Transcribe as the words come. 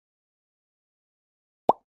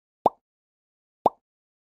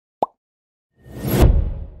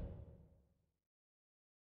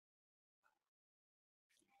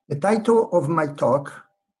The title of my talk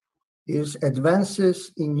is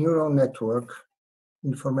Advances in Neural Network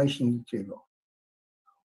Information Retrieval.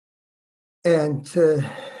 And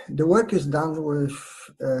the work is done with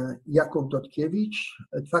Jakub Dotkiewicz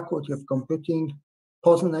at Faculty of Computing,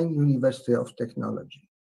 Poznań University of Technology.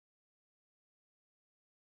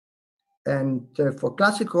 And for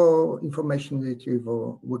classical information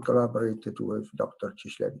retrieval, we collaborated with Dr.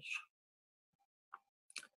 Cieślewicz.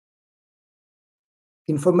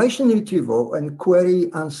 Information retrieval and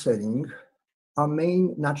query answering are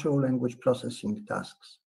main natural language processing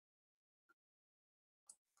tasks.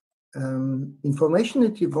 Information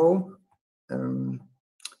retrieval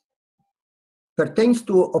pertains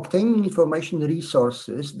to obtaining information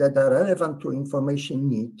resources that are relevant to information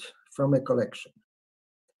need from a collection.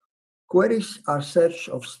 Queries are search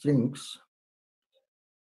strings,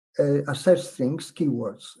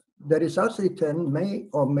 keywords. The results returned may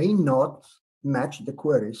or may not match the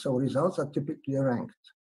query, so results are typically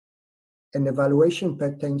ranked. An evaluation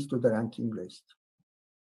pertains to the ranking list.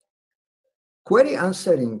 Query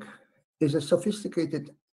answering is a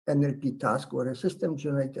sophisticated NLP task where a system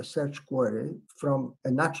generates a search query from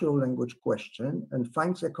a natural language question and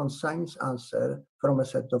finds a concise answer from a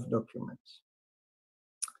set of documents.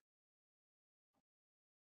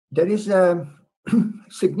 There is a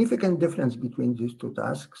significant difference between these two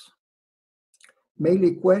tasks.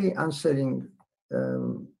 Mainly query answering,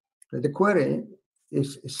 the query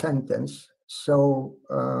is a sentence, so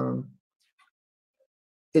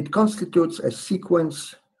it constitutes a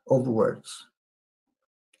sequence of words.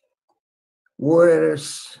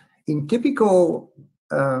 Whereas in typical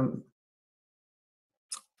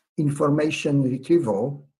information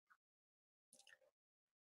retrieval,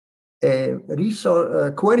 queries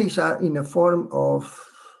are in a form of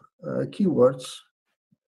keywords,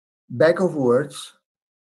 bag of words,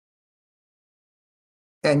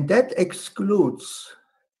 and that excludes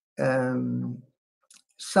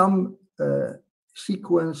some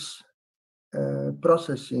sequence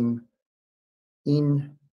processing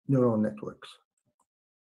in neural networks.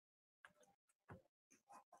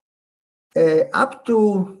 Up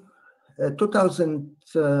to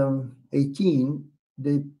 2018,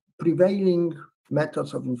 the prevailing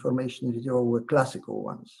methods of information retrieval were classical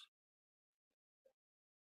ones.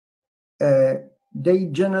 They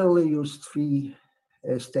generally used three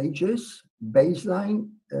stages: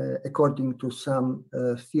 baseline, according to some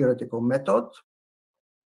theoretical method.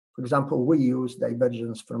 For example, we use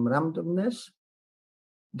divergence from randomness.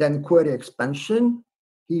 Then query expansion,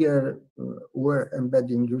 here where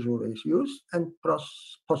embedding usually is used, and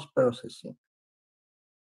post-processing.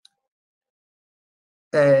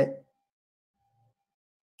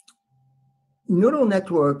 Neural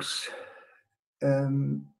networks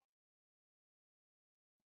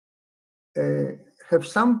have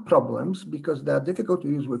some problems because they are difficult to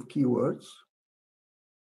use with keywords,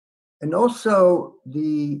 and also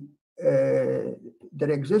there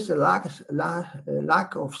exists a lack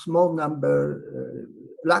of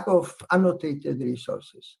lack of annotated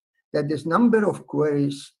resources. That this number of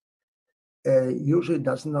queries usually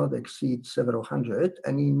does not exceed several hundred,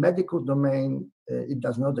 and in medical domain it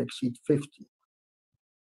does not exceed 50.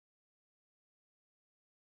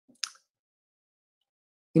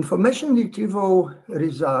 Information retrieval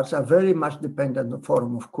results are very much dependent on the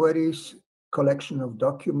form of queries, collection of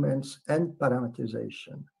documents, and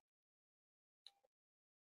parameterization.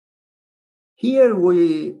 Here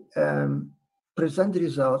we present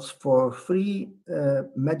results for three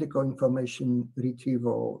medical information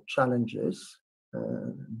retrieval challenges: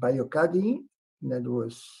 BioCADI, that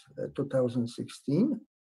was 2016,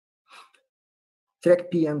 TREC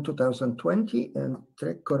PM 2020, and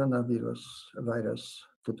TREC coronavirus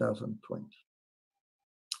 2020.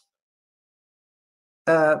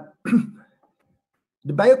 The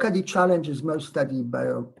BioCADI challenge is most studied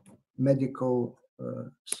biomedical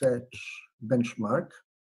search benchmark,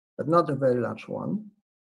 but not a very large one.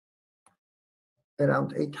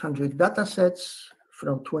 Around 800 data sets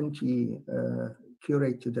from 20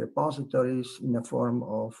 curated repositories in the form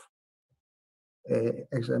of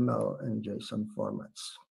XML and JSON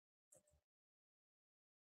formats.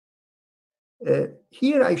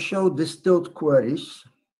 Here I show distilled queries,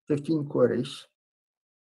 15 queries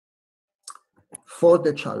for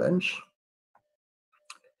the challenge.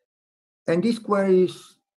 And these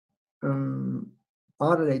queries are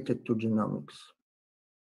related to genomics.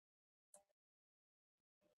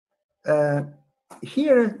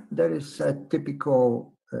 Here there is a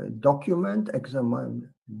typical document, XML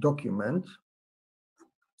document.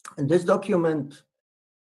 And this document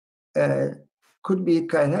could be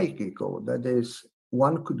hierarchical, that is,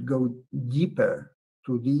 one could go deeper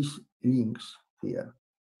to these links here,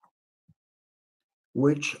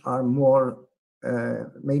 which are more,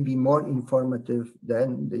 maybe more informative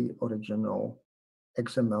than the original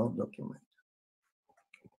XML document.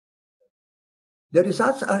 The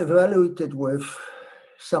results are evaluated with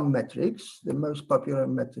some metrics. The most popular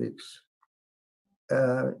metrics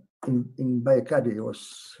in Bayakadi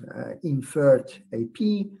was inferred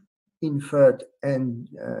AP, inferred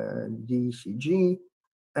DCG,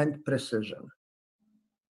 and precision.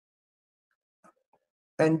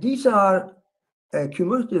 And these are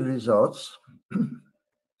cumulative results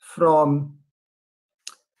from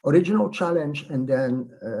original challenge and then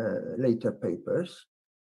later papers.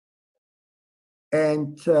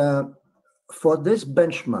 And for this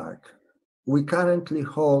benchmark, we currently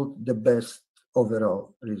hold the best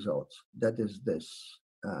overall results. That is this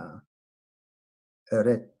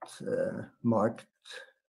red marked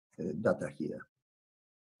data here.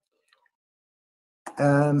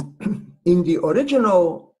 In the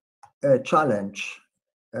original challenge,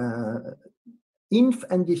 inf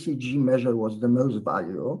and DCG measure was the most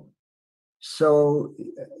valuable. So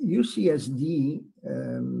UCSD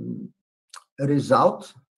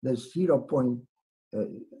result, the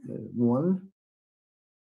 0.1,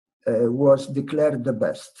 was declared the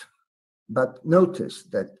best. But notice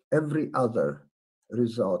that every other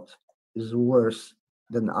result is worse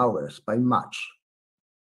than ours by much.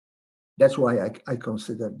 That's why I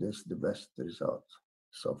consider this the best result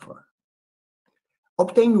so far,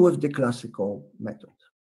 obtained with the classical method.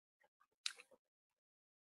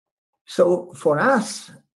 So for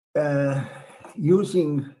us,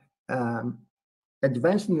 using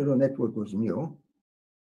advanced neural network was new,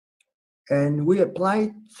 and we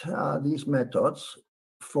applied these methods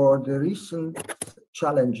for the recent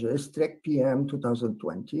challenges, TREC PM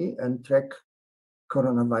 2020 and TREC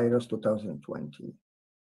Coronavirus 2020.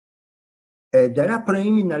 There are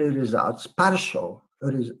preliminary results, partial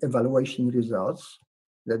evaluation results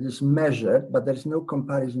that is measured, but there's no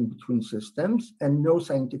comparison between systems and no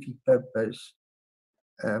scientific papers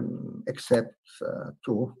except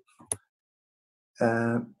two,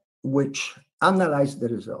 which analyze the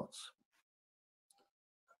results.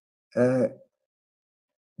 The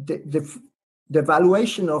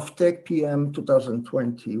evaluation of TREC PM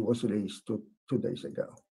 2020 was released 2 days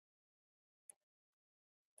ago.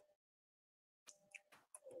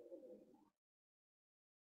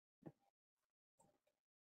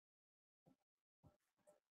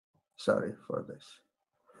 Sorry for this.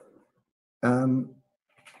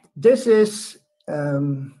 This is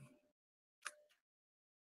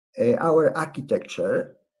our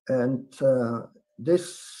architecture, and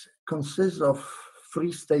this consists of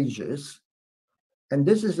 3 stages. And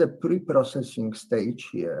this is a pre-processing stage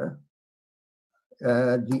here,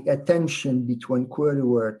 the attention between query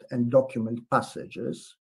word and document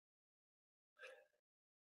passages.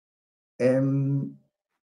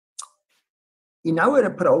 In our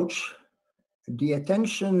approach, the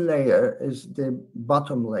attention layer is the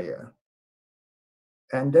bottom layer.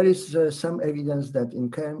 And there is some evidence that in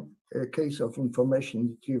case of information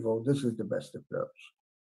retrieval, this is the best approach.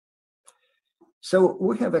 So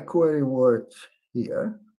we have a query word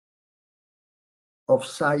here of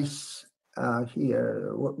size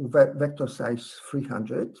here, vector size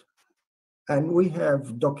 300. And we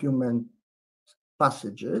have document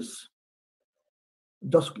passages,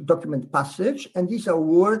 document passage, and these are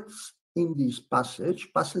words in this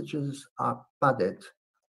passage. Passages are padded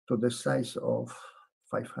to the size of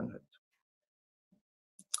 500.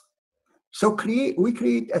 So we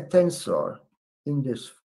create a tensor in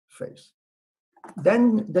this phase.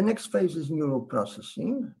 Then the next phase is neural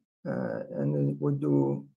processing, and we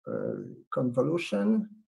do convolution.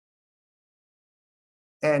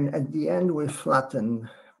 And at the end, we flatten,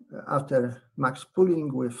 after max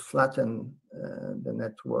pooling, we flatten the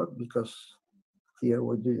network, because here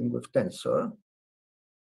we're dealing with tensor.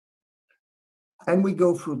 And we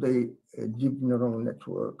go through the deep neural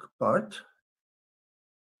network part.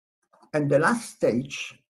 And the last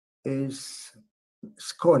stage is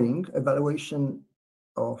scoring, evaluation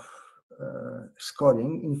of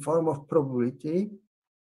scoring in form of probability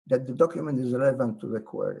that the document is relevant to the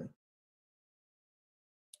query.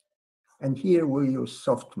 And here we use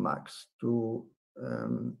softmax to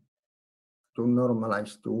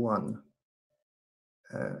normalize to 1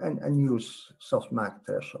 and use softmax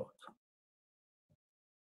threshold.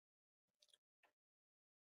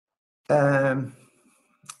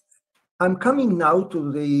 I'm coming now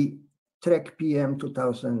to the TREC PM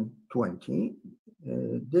 2020.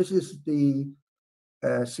 This is the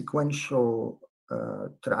sequential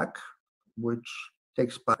track, which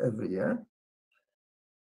takes part every year.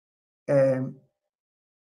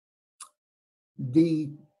 The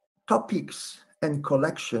topics and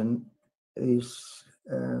collection is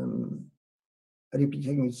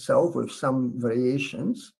repeating itself with some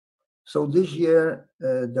variations. So this year,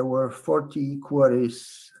 there were 40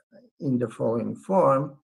 queries in the following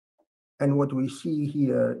form. And what we see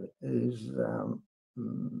here is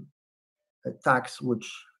tags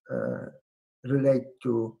which relate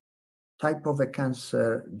to type of a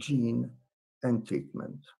cancer, gene, and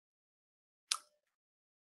treatment.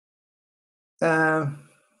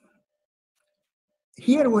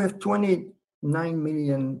 Here we have 29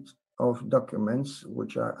 million of documents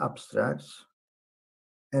which are abstracts,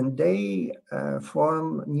 and they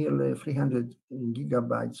form nearly 300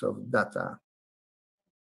 gigabytes of data.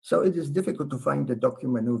 So it is difficult to find a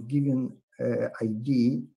document with given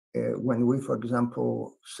ID when we, for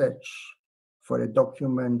example, search for a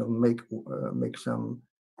document or make some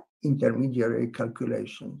intermediary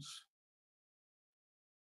calculations.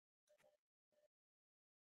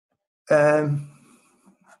 The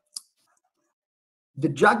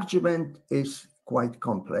judgment is quite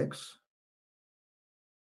complex.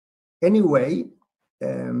 Anyway,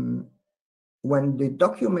 when the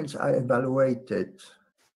documents are evaluated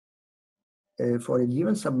for a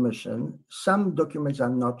given submission, some documents are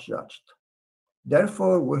not judged.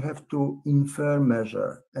 Therefore, we have to infer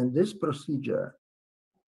measure, and this procedure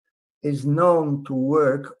is known to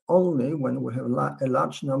work only when we have a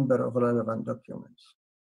large number of relevant documents,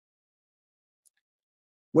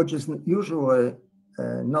 which is usually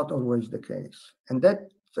not always the case. And that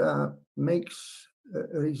makes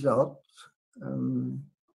results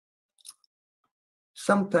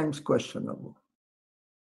sometimes questionable.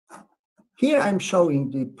 Here I'm showing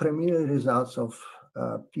the preliminary results of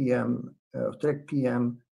TREC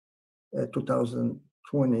PM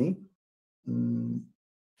 2020.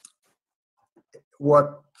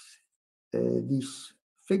 What these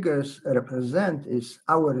figures represent is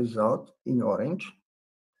our result in orange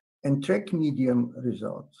and TREC medium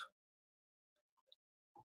results.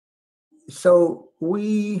 So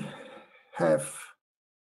we have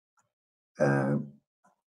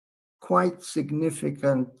quite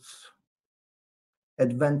significant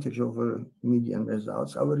advantage over median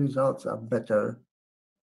results. Our results are better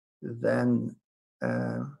than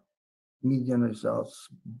median results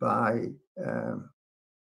by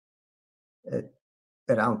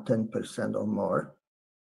around 10% or more.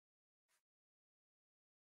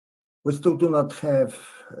 We still do not have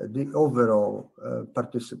the overall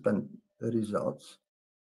participant results,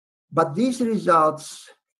 but these results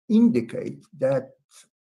indicate that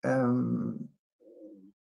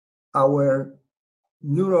our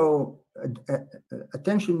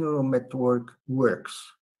attention neural network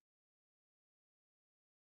works.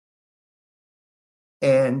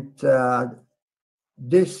 And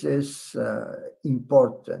this is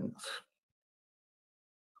important.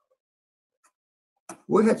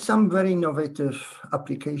 We had some very innovative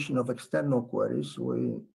application of external queries.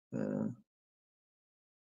 We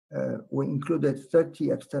included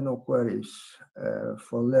 30 external queries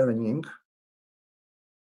for learning.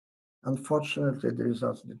 Unfortunately, the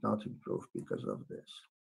results did not improve because of this.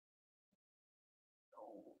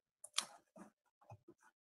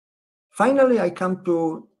 Finally, I come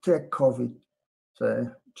to TREC COVID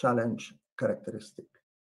challenge characteristic.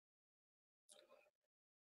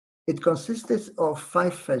 It consisted of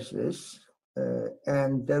 5 phases,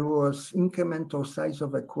 and there was incremental size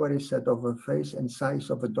of a query set of a phase and size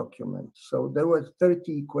of a document. So there were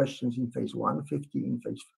 30 questions in phase 1, 50 in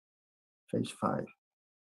phase 5.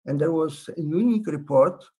 And there was a unique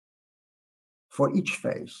report for each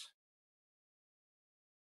phase.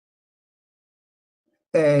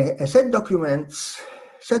 A set of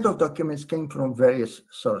documents came from various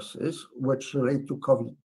sources which relate to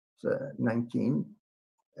COVID-19.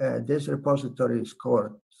 This repository is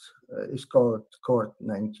called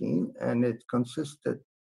COVID-19, and it consisted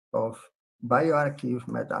of bioRxiv,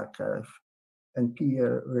 medRxiv, and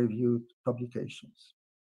peer-reviewed publications.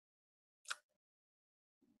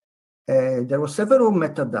 There were several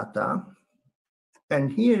metadata,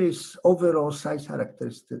 and here is overall size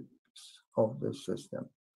characteristics of the system.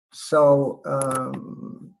 So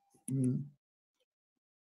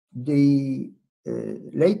the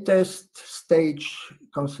latest stage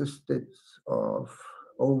consisted of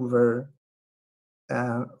over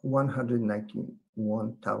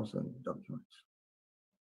 191,000 documents.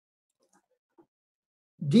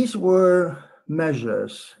 These were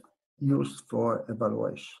measures used for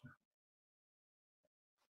evaluation.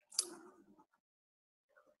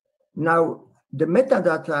 Now, the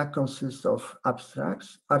metadata consists of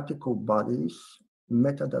abstracts, article bodies,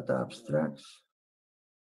 metadata abstracts,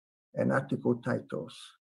 and article titles.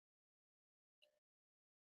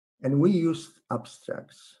 And we used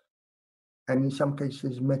abstracts. And in some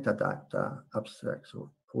cases, metadata abstracts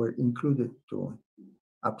were included to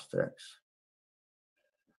abstracts.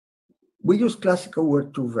 We use classical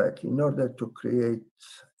word2vec in order to create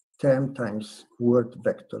term times word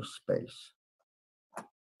vector space.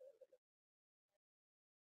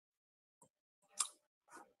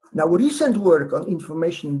 Now, recent work on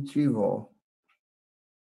information retrieval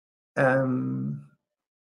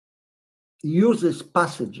uses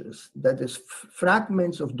passages, that is,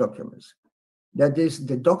 fragments of documents. That is,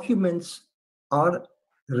 the documents are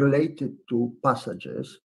related to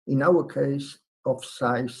passages, in our case, of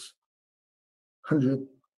size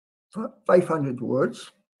 500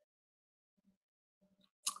 words.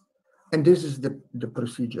 And this is the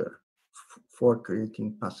procedure for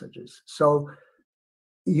creating passages. So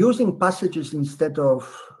using passages instead of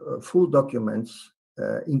full documents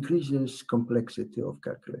increases complexity of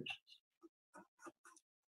calculations.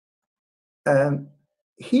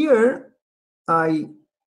 Here I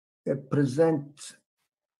present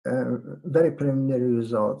very preliminary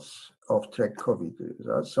results of TREC COVID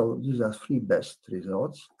results. So these are 3 best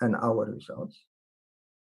results and our results.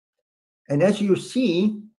 And as you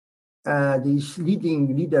see, these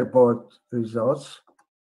leading leaderboard results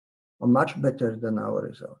are much better than our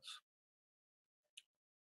results.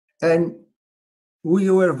 And we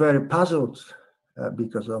were very puzzled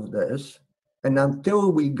because of this. And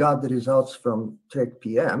until we got the results from TREC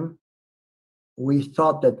PM, we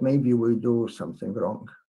thought that maybe we do something wrong.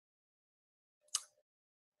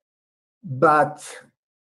 But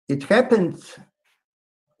it happened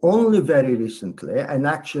only very recently, and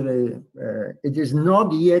actually it is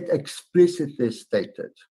not yet explicitly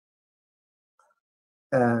stated.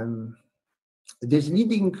 These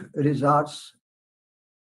leading results,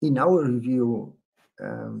 in our review,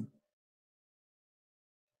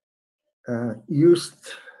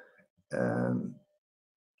 used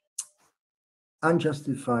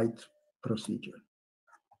unjustified procedure.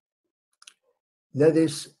 That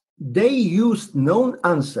is, they used known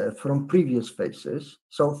answer from previous phases.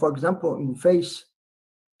 So, for example, in phase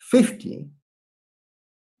 50,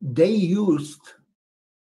 they used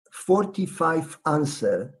 45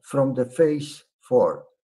 answer from the phase 4.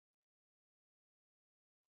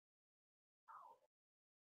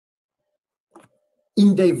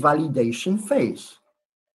 In the validation phase.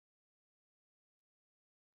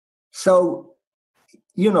 So,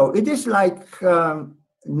 you know, it is like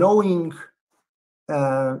knowing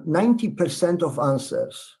 90% of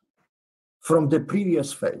answers from the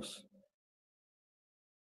previous phase.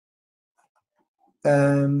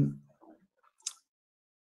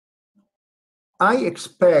 I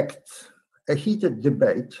expect a heated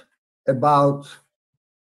debate about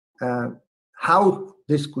how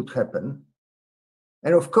this could happen.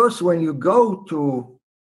 And of course, when you go to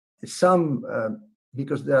some,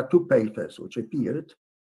 because there are 2 papers which appeared,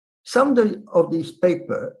 some of these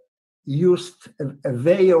papers used a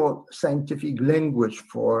veiled scientific language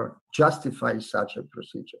for justify such a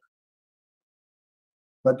procedure.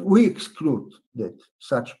 But we excluded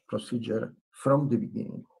such procedure from the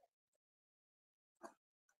beginning.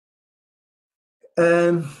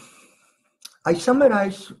 I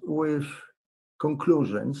summarize with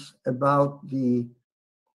conclusions about the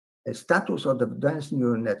status of the dense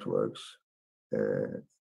neural networks,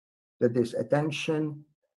 that is attention,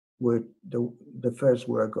 with the first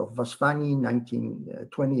work of Vasvani,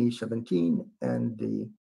 2017, and the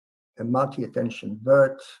multi-attention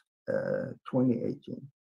BERT, 2018.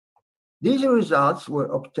 These results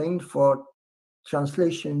were obtained for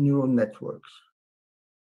translation neural networks,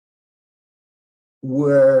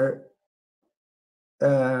 where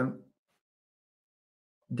the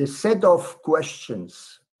set of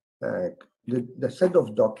questions, the set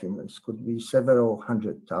of documents could be several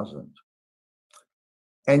 100,000.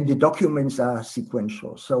 And the documents are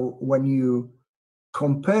sequential. So when you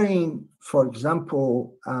comparing, for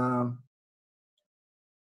example, a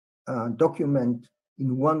document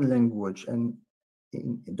in one language and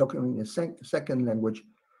in a document in a second language,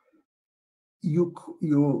 you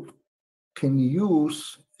can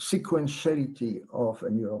use sequentiality of a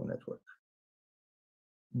neural network.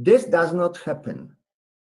 This does not happen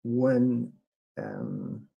when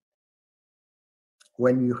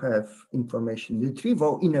you have information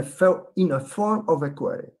retrieval in a form of a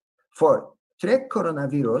query. For TREC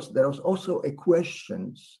coronavirus, there was also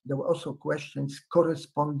there were also questions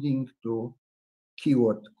corresponding to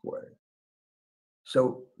keyword query.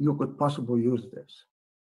 So you could possibly use this.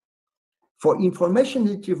 For information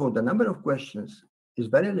retrieval, the number of questions is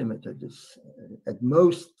very limited. It's at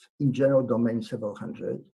most in general domain several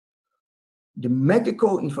hundred. The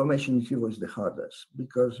medical information retrieval is the hardest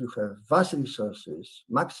because you have vast resources,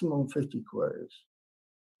 maximum 50 queries,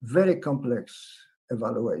 very complex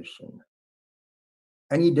evaluation.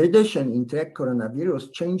 And in addition, in TREC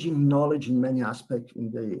coronavirus, changing knowledge in many aspects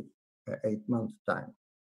in the 8-month time.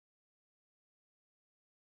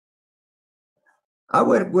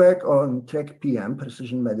 Our work on TREC PM,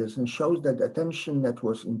 precision medicine, shows that attention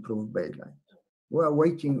networks improve baseline. We are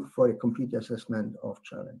waiting for a complete assessment of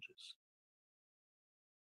challenges.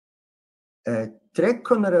 TREC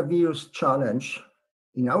coronavirus challenge,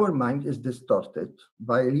 in our mind, is distorted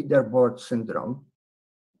by leaderboard syndrome.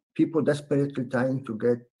 People desperately trying to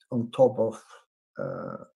get on top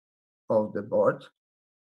of the board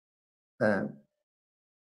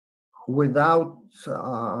without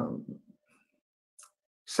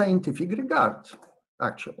scientific regard,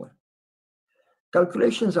 actually.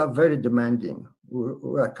 Calculations are very demanding.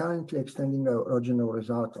 We are currently extending our original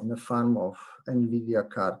result on a farm of nVIDIA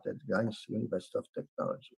card at Gdańsk University of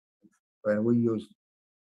Technology, where we used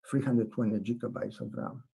 320 gigabytes of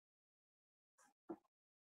RAM.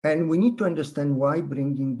 And we need to understand why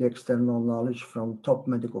bringing the external knowledge from top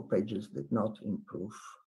medical pages did not improve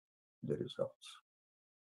the results.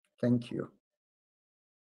 Thank you.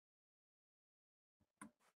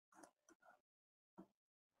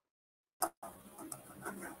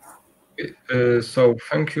 So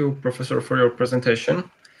thank you, Professor, for your presentation.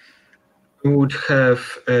 We would have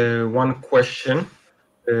one question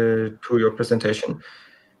to your presentation.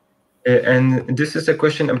 And this is a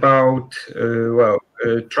question about,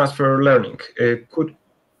 transfer learning.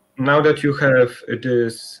 Now that you have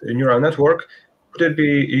this neural network, could it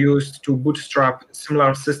be used to bootstrap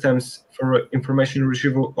similar systems for information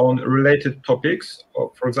retrieval on related topics,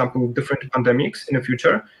 or, for example, different pandemics in the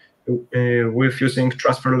future, with using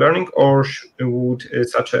transfer learning, or would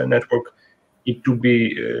such a network need to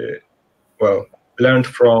be, learned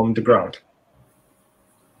from the ground?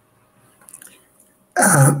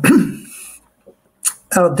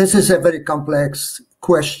 This is a very complex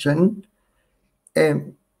question.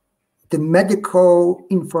 The medical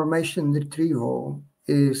information retrieval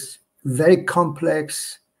is very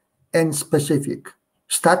complex and specific,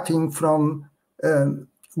 starting from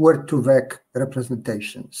word-to-vec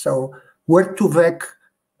representation. So word-to-vec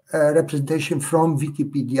representation from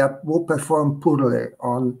Wikipedia will perform poorly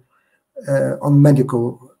on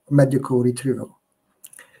medical retrieval.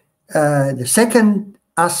 The second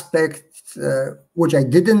aspect, which I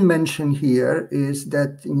didn't mention here, is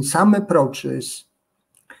that in some approaches,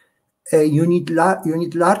 you need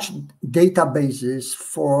large databases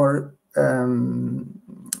for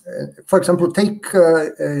example, take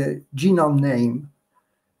genome name,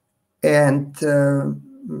 and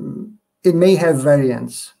it may have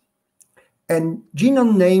variants. And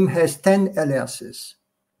genome name has 10 aliases.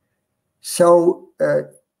 So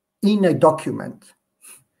in a document,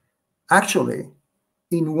 actually,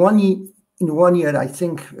 in one year, I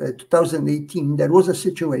think 2018, there was a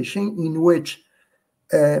situation in which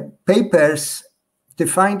papers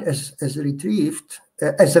defined as retrieved,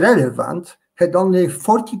 as relevant, had only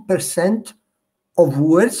 40% of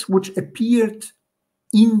words which appeared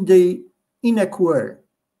in a query.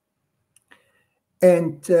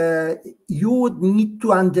 And you would need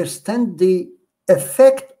to understand the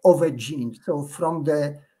effect of a gene. So from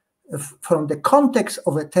the context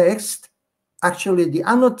of a text, actually the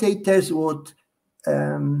annotators would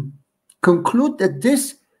conclude that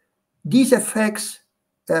these effects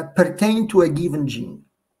pertain to a given gene.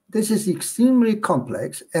 This is extremely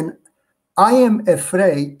complex, and I am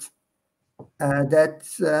afraid that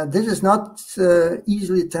this is not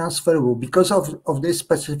easily transferable because of this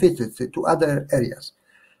specificity to other areas.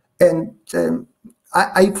 And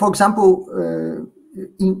I, for example,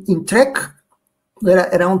 in TREC, there are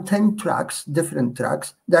around 10 tracks, different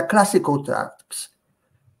tracks. There are classical tracks,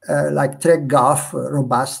 like TREC GAF,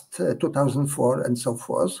 Robust, 2004, and so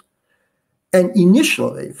forth. And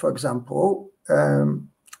initially, for example,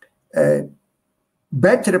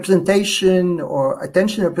 bad representation or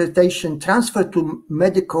attention representation transfer to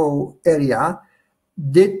medical area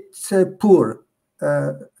did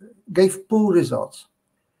gave poor results.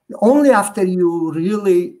 Only after you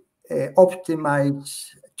really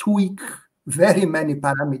optimize, tweak very many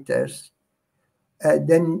parameters,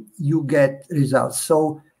 then you get results.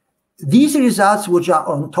 So these results, which are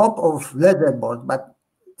on top of leaderboard, but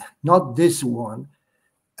not this one,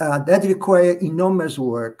 that require enormous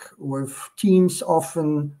work with teams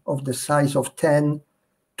often of the size of 10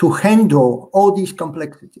 to handle all these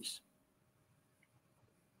complexities.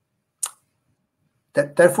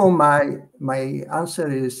 Therefore, my answer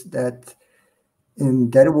is that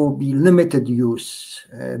and there will be limited use.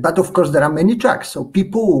 But of course, there are many tracks. So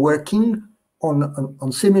people working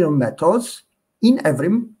on similar methods in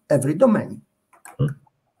every domain.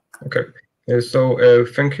 Okay. So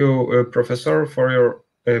thank you, Professor, for your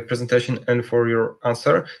presentation and for your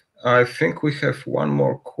answer. I think we have one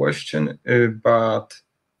more question, but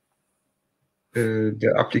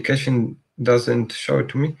the application doesn't show it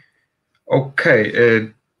to me.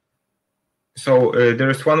 Okay. So there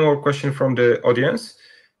is one more question from the audience.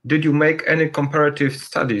 Did you make any comparative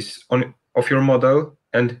studies of your model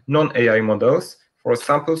and non-AI models for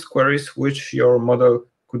samples queries which your model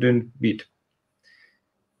couldn't beat?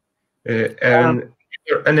 And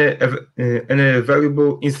any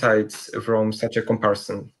valuable insights from such a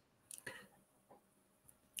comparison?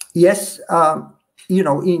 Yes, you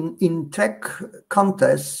know, in TREC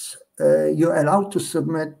contests, you're allowed to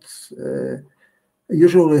submit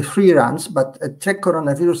usually 3 runs, but at TREC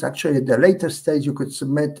coronavirus, actually at the later stage, you could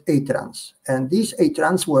submit 8 runs. And these 8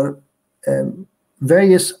 runs were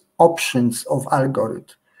various options of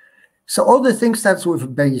algorithm. So all the things starts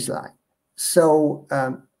with baseline. So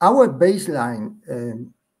our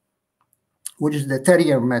baseline, which is the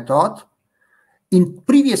Terrier method, in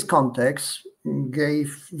previous contexts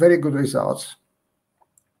gave very good results,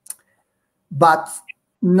 but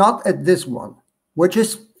not at this one, which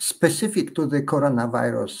is specific to the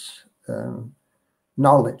coronavirus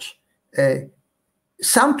knowledge.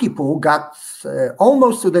 Some people got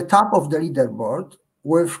almost to the top of the leaderboard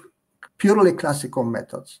with purely classical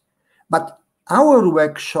methods. But our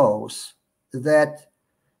work shows that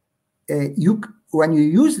when you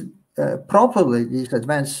use properly these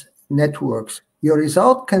advanced networks, your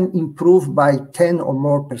result can improve by 10 or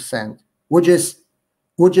more %, which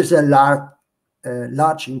is a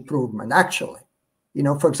large improvement, actually. You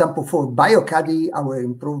know, for example, for BioCaddy, our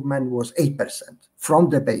improvement was 8% from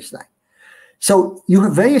the baseline. So you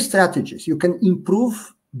have various strategies. You can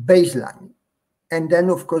improve baseline, and then,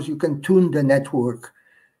 of course, you can tune the network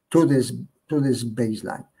to this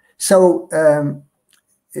baseline. So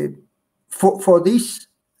for this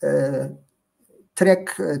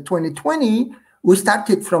TREC 2020, we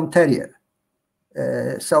started from Terrier.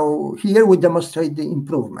 So here we demonstrate the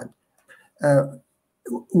improvement.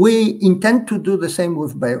 We intend to do the same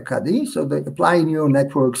with BioCaddy, so they apply neural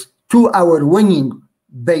networks to our winning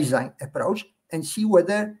baseline approach and see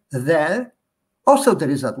whether there also the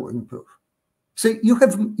result will improve. So you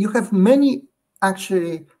have many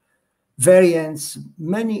actually variants,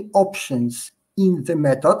 many options in the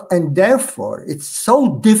method, and therefore it's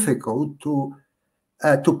so difficult to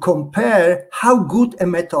compare how good a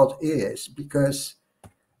method is, because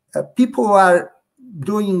people are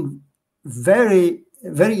doing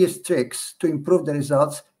various tricks to improve the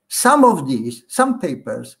results. Some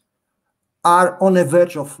papers are on the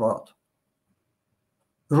verge of fraud.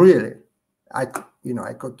 Really, I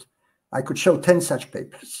could show 10 such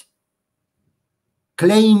papers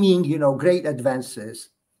claiming, great advances,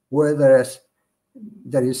 whereas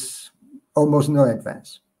there is almost no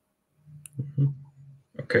advance. Mm-hmm.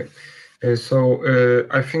 Okay. So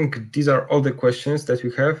I think these are all the questions that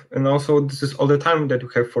we have, and also this is all the time that we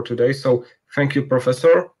have for today. So thank you,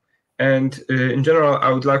 Professor. And in general,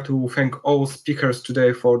 I would like to thank all speakers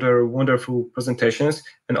today for their wonderful presentations.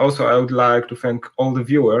 And also I would like to thank all the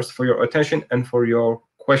viewers for your attention and for your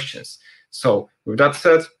questions. So with that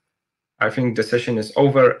said, I think the session is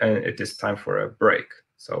over and it is time for a break.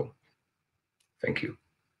 So thank you.